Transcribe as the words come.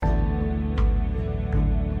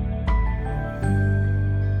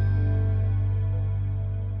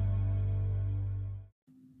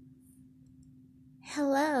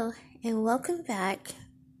Welcome back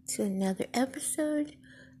to another episode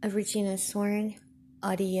of Regina SWARN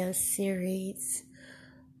audio series.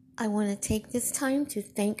 I want to take this time to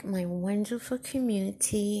thank my wonderful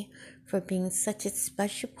community for being such a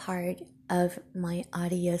special part of my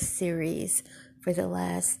audio series for the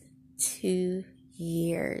last 2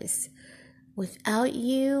 years. Without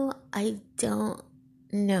you, I don't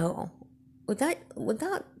know. Without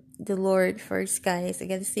the Lord first, guys, I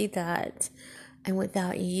gotta say that. And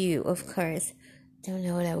without you, of course, don't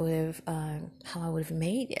know what how I would have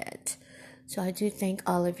made it. So I do thank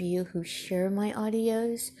all of you who share my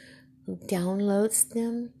audios, who downloads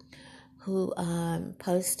them, who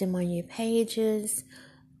post them on your pages.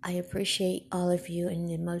 I appreciate all of you in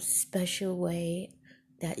the most special way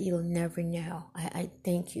that you'll never know. I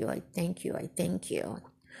thank you. I thank you. I thank you.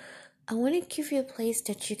 I want to give you a place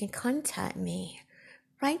that you can contact me.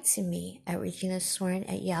 Write to me at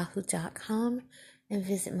reginaswarn@yahoo.com and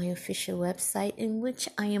visit my official website, in which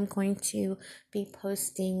I am going to be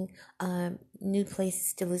posting new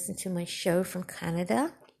places to listen to my show from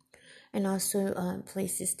Canada, and also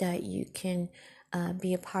places that you can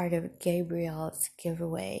be a part of Gabriel's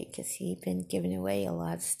giveaway, because he's been giving away a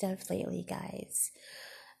lot of stuff lately, guys.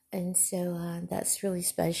 And so that's really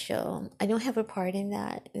special. I don't have a part in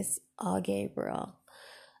that. It's all Gabriel.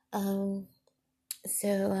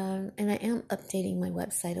 And I am updating my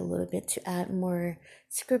website a little bit to add more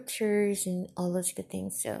scriptures and all those good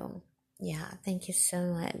things. So, yeah, thank you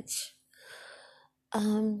so much.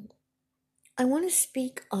 I want to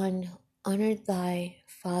speak on honor thy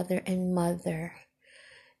father and mother.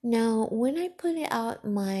 Now, when I put out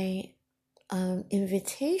my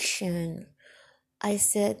invitation, I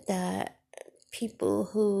said that people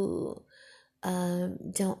who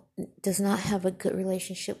does not have a good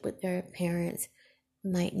relationship with their parents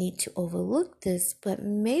might need to overlook this, but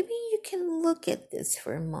maybe you can look at this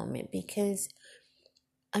for a moment, because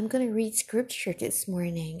I'm going to read scripture this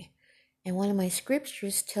morning, and one of my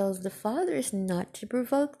scriptures tells the fathers not to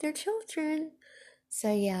provoke their children.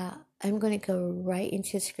 So yeah, I'm going to go right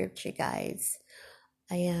into scripture, guys.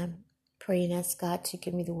 I am praying and ask God to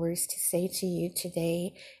give me the words to say to you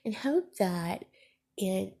today, and hope that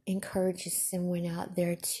it encourages someone out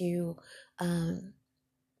there to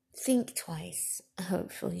think twice.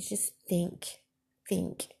 Hopefully, just think,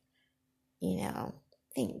 think. I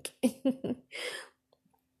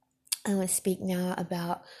want to speak now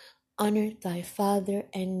about honor thy father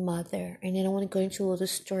and mother, and then I want to go into a little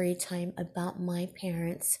story time about my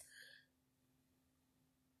parents.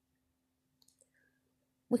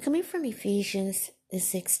 We're coming from Ephesians, the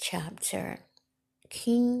 6th chapter,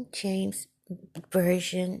 King James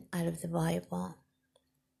Version out of the Bible.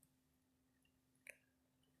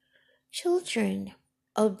 Children,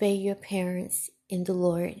 obey your parents in the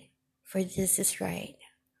Lord, for this is right.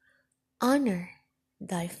 Honor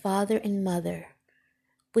thy father and mother,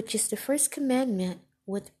 which is the first commandment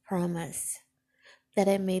with promise, that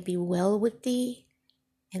it may be well with thee,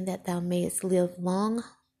 and that thou mayest live long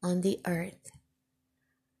on the earth.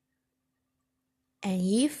 And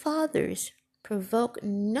ye fathers, provoke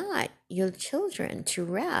not your children to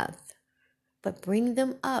wrath, but bring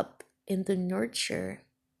them up in the nurture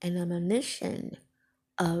and admonition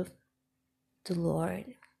of the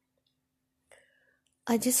Lord.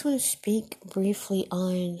 I just want to speak briefly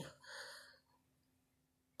on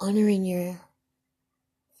honoring your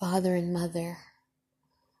father and mother.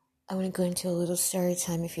 I want to go into a little story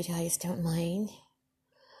time, if you guys don't mind.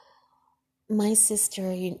 My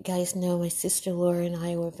sister, you guys know, my sister Laura and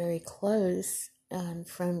I were very close,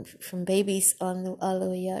 from babies all the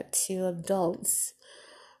way up to adults.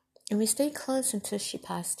 And we stayed close until she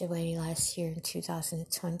passed away last year in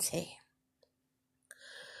 2020.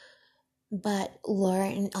 But Laura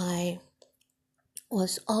and I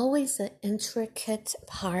was always an intricate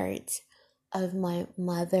part of my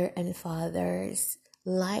mother and father's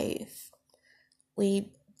life.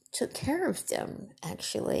 We took care of them,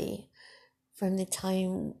 actually, from the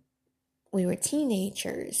time we were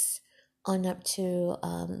teenagers on up to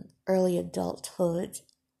early adulthood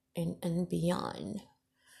and beyond.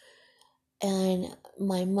 And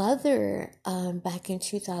my mother, back in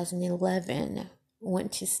 2011,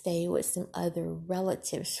 went to stay with some other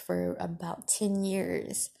relatives for about 10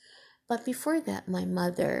 years. But before that, my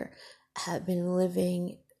mother had been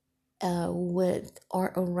living with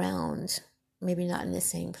or around, maybe not in the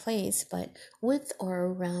same place, but with or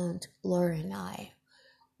around Laura and I.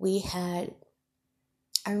 I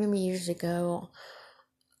remember years ago,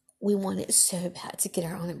 we wanted so bad to get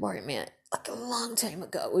our own apartment. Like a long time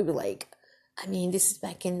ago, we were like, this is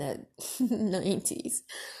back in the 90s.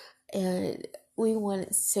 And we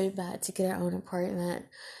wanted so bad to get our own apartment.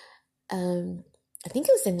 I think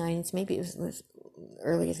it was the 90s, maybe it was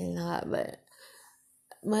earlier than that, but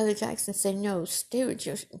Mother Jackson said, no, stay with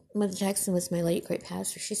your, Mother Jackson was my late great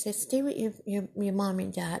pastor. She said, stay with your mom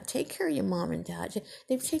and dad. Take care of your mom and dad.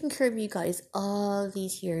 They've taken care of you guys all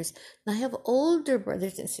these years. And I have older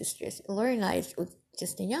brothers and sisters. Laura and I were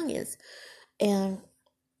just the youngest. And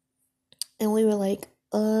we were like,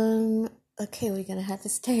 okay, we're going to have to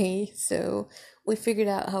stay. So we figured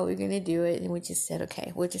out how we're going to do it. And we just said,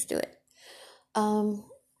 okay, we'll just do it.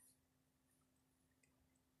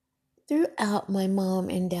 Throughout my mom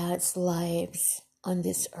and dad's lives on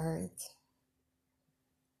this earth,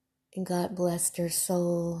 and God bless their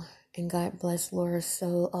soul, and God bless Laura's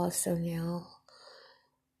soul also now,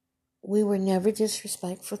 we were never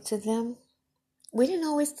disrespectful to them. We didn't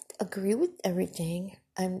always agree with everything.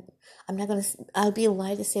 I'll be a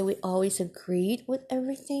lie to say we always agreed with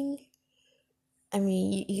everything. I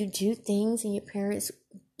mean, you do things and your parents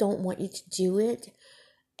don't want you to do it.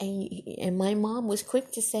 And my mom was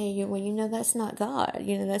quick to say, well, that's not God.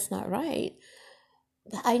 That's not right.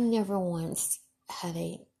 But I never once had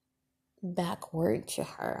a back word to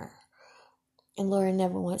her. And Laura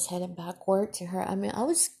never once had a back word to her. I mean, I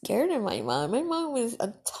was scared of my mom. My mom was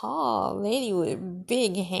a tall lady with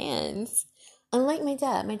big hands. Unlike my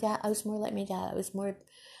dad. I was more like my dad. I was more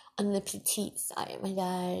on the petite side. My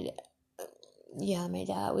dad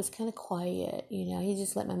was kind of quiet. He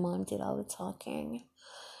just let my mom do all the talking.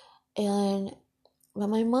 But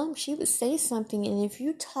my mom, she would say something, and if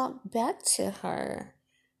you talk back to her,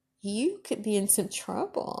 you could be in some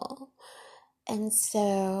trouble. And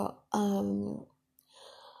so,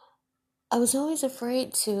 I was always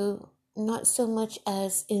afraid to, not so much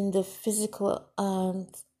as in the physical,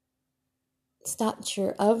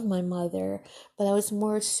 stature of my mother, but I was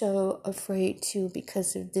more so afraid too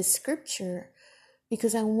because of this scripture,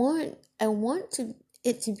 because I want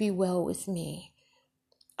it to be well with me.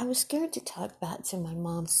 I was scared to talk back to my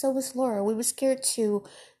mom. So was Laura. We were scared to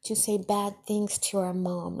say bad things to our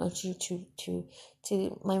mom.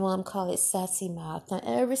 To my mom called it sassy mouth. Don't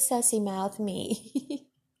ever sassy mouth me.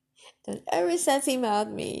 Don't ever sassy mouth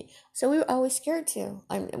me. So we were always scared to.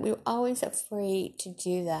 We were always afraid to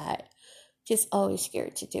do that. Just always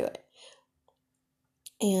scared to do it.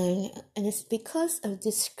 And it's because of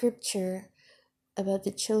this scripture about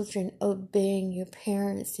the children obeying your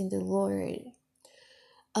parents in the Lord.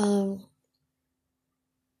 I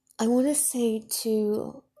want to say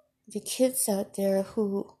to the kids out there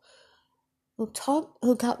who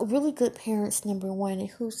got really good parents, number one, and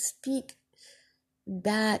who speak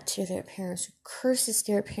bad to their parents, who curses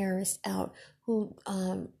their parents out, who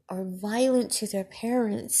are violent to their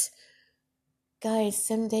parents. Guys,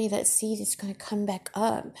 someday that seed is going to come back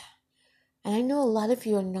up. And I know a lot of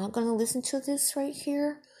you are not going to listen to this right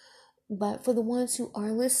here, but for the ones who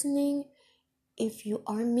are listening, if you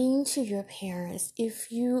are mean to your parents,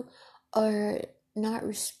 if you are not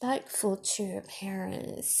respectful to your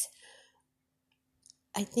parents,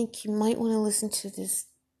 I think you might want to listen to this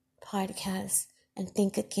podcast and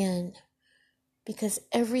think again, because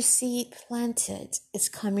every seed planted is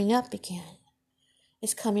coming up again.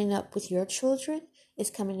 It's coming up with your children. It's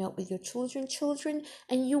coming up with your children's children,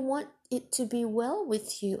 and you want it to be well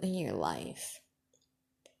with you in your life.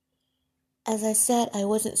 As I said, I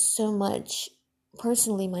wasn't so much,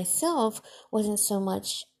 personally myself, wasn't so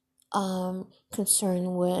much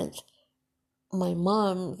concerned with my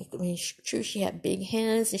mom. I mean, true, she had big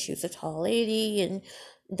hands and she was a tall lady, and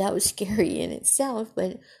that was scary in itself,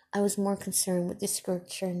 but I was more concerned with the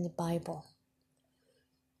scripture in the Bible.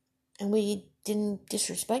 And we didn't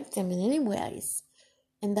disrespect them in any ways.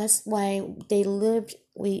 And that's why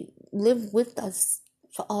we lived with us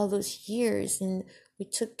for all those years, and we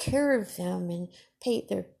took care of them and paid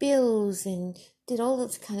their bills and did all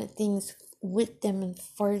those kind of things with them and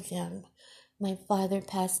for them. My father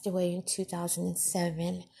passed away in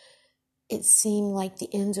 2007. It seemed like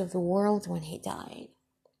the end of the world when he died,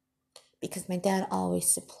 because my dad always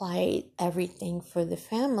supplied everything for the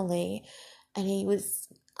family, and he was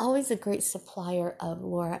always a great supplier of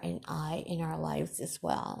Laura and I in our lives as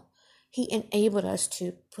well. He enabled us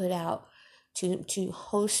to put out, to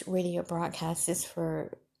host radio broadcasts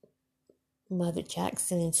for Mother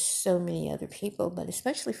Jackson and so many other people, but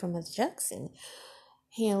especially for Mother Jackson.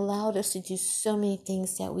 He allowed us to do so many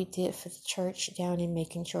things that we did for the church down in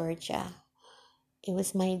Macon, Georgia. It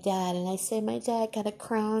was my dad, and I say my dad got a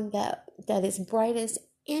crown that is bright as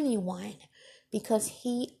anyone, because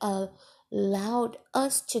he allowed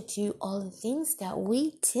us to do all the things that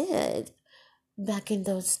we did back in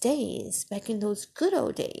those days, back in those good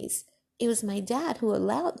old days. It was my dad who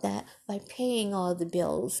allowed that by paying all the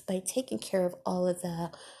bills, by taking care of all of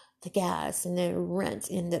the the gas and the rent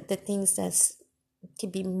and the things that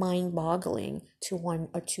can be mind-boggling to one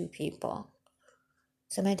or two people.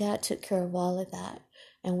 So my dad took care of all of that,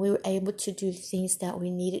 and we were able to do the things that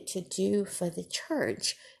we needed to do for the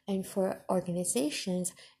church and for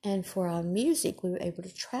organizations and for our music. We were able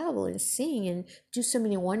to travel and sing and do so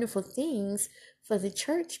many wonderful things for the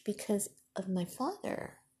church because of my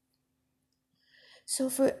father. So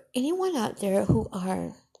for anyone out there who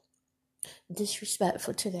are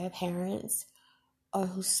disrespectful to their parents or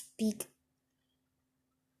who speak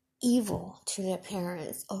evil to their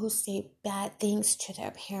parents or who say bad things to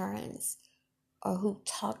their parents or who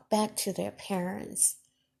talk back to their parents,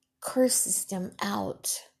 curses them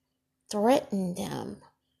out, threaten them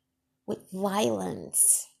with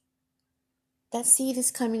violence, that seed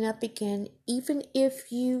is coming up again. Even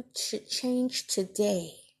if you should change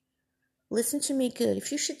today, listen to me good,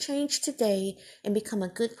 if you should change today and become a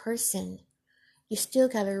good person, you still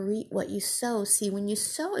got to reap what you sow. See, when you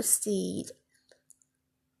sow a seed,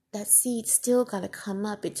 that seed still got to come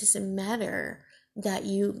up. It doesn't matter that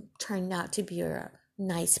you turned out to be a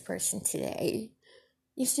nice person today.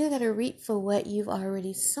 You still got to reap for what you've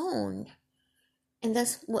already sown. And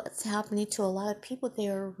that's what's happening to a lot of people. They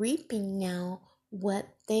are reaping now what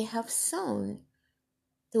they have sown.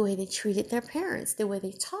 The way they treated their parents, the way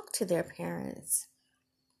they talked to their parents.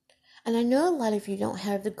 And I know a lot of you don't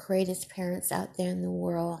have the greatest parents out there in the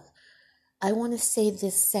world. I want to say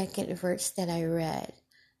this second verse that I read.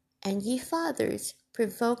 And ye fathers,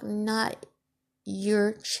 provoke not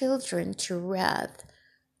your children to wrath,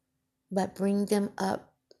 but bring them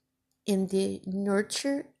up in the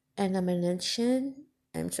nurture and admonition.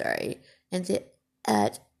 And the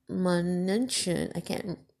admonition. I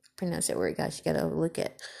can't pronounce that word, guys. You gotta look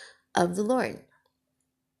it. Of the Lord.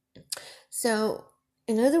 So,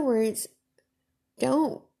 in other words,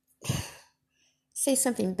 don't say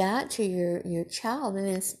something bad to your child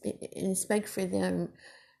and expect for them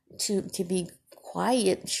to be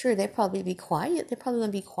quiet. Sure, they'll probably be quiet. They're probably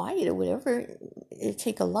going to be quiet or whatever. It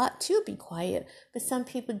take a lot to be quiet. But some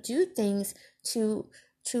people do things to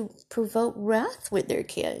provoke wrath with their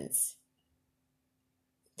kids.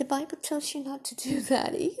 The Bible tells you not to do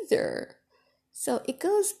that either. So it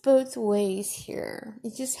goes both ways here.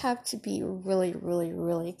 You just have to be really, really,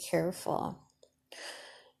 really careful.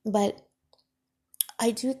 But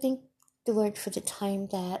I do thank the Lord for the time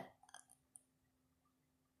that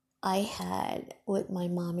I had with my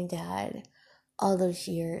mom and dad all those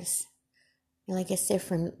years. And like I said,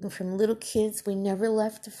 from little kids, we never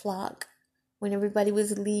left the flock. When everybody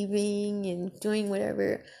was leaving and doing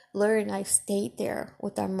whatever, Laura and I stayed there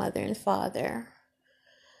with our mother and father.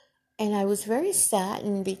 And I was very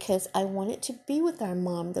saddened because I wanted to be with our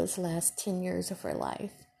mom those last 10 years of her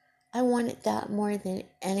life. I wanted that more than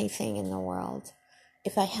anything in the world.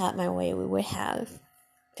 If I had my way, we would have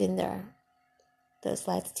been there those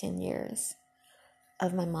last 10 years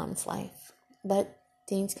of my mom's life. But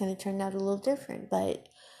things kind of turned out a little different. But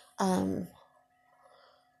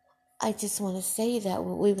I just want to say that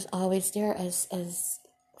we was always there as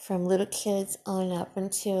from little kids on up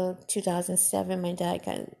until 2007. My dad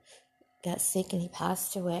got sick and he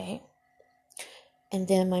passed away. And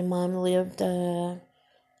then my mom lived a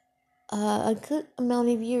good amount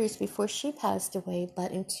of years before she passed away.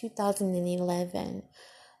 But in 2011,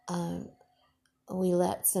 we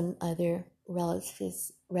let some other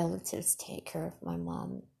relatives take care of my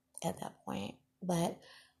mom at that point. But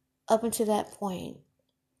up until that point,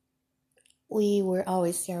 we were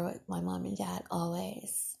always there with my mom and dad,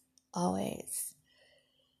 always.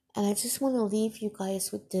 And I just want to leave you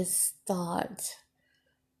guys with this thought.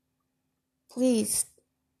 Please,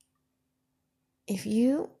 if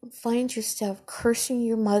you find yourself cursing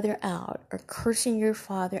your mother out or cursing your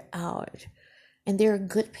father out, and there are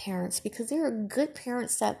good parents, because there are good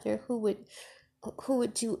parents out there who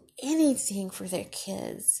would do anything for their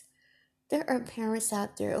kids. There are parents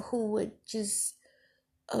out there who would just,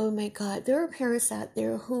 oh my God, there are parents out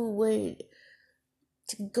there who would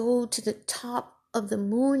go to the top of the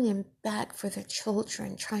moon and back for their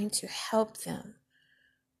children, trying to help them.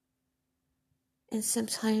 And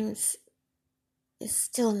sometimes it's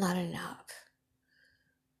still not enough.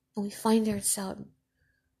 And we find ourselves,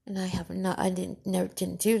 and I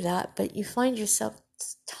didn't do that, but you find yourself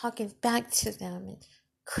talking back to them and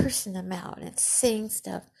cursing them out and saying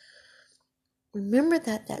stuff. Remember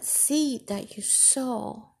that seed that you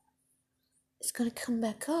sow is going to come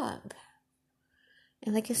back up.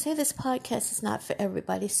 And like I say, this podcast is not for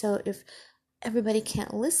everybody. So if everybody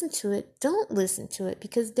can't listen to it, don't listen to it,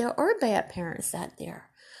 because there are bad parents out there.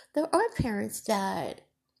 There are parents that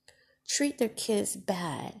treat their kids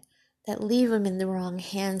bad, that leave them in the wrong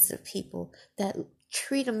hands of people, that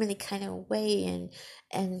treat them any kind of way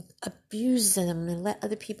and abuse them and let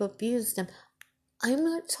other people abuse them. I'm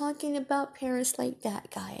not talking about parents like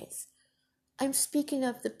that, guys. I'm speaking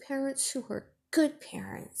of the parents who were good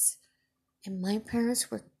parents. And my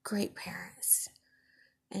parents were great parents.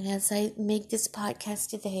 And as I make this podcast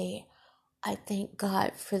today, I thank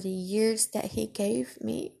God for the years that He gave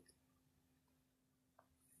me.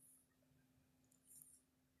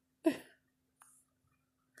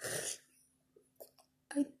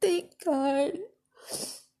 I thank God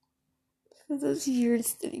for those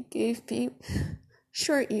years that He gave me.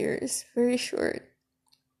 Short years, very short.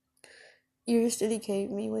 Years that He gave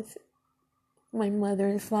me with my mother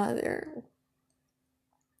and father.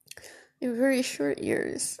 They were very short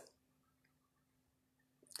years.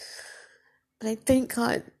 But I thank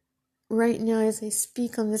God right now as I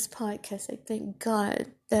speak on this podcast, I thank God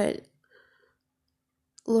that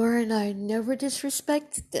Laura and I never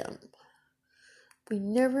disrespected them. We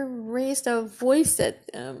never raised our voice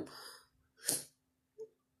at them.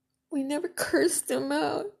 We never cursed them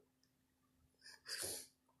out.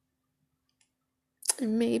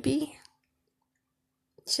 And maybe,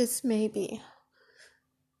 just maybe,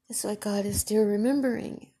 that's why God is still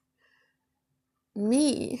remembering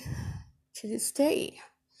me to this day.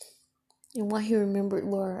 And why He remembered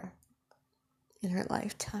Laura in her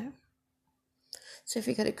lifetime. So if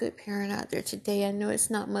you got a good parent out there today, I know it's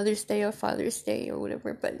not Mother's Day or Father's Day or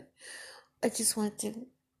whatever, but I just wanted to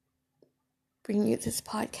bring you this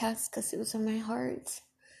podcast because it was on my heart.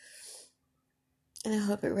 And I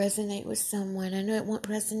hope it resonates with someone. I know it won't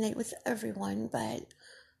resonate with everyone, but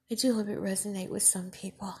I do hope it resonates with some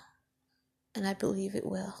people. And I believe it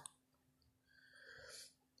will.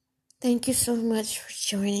 Thank you so much for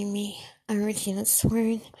joining me. I'm Regina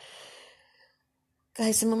Swart.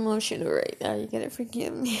 Guys, I'm emotional right now. You gotta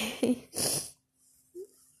forgive me.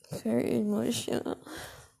 Very emotional.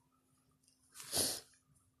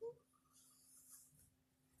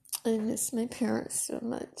 I miss my parents so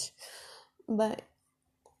much. But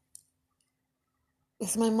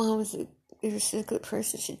because my mom was a good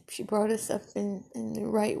person. She brought us up in the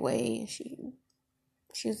right way. She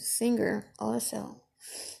was a singer also.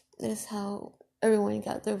 That's how everyone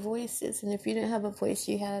got their voices. And if you didn't have a voice,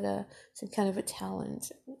 you had some kind of a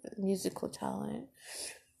talent, a musical talent.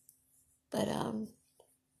 But I'm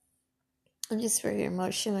just very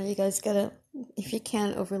emotional. You guys gotta, if you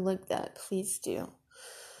can't overlook that, please do.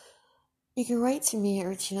 You can write to me at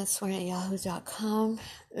reginaswarn@yahoo.com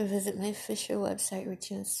or visit my official website,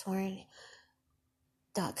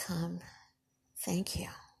 reginaswarn.com. Thank you.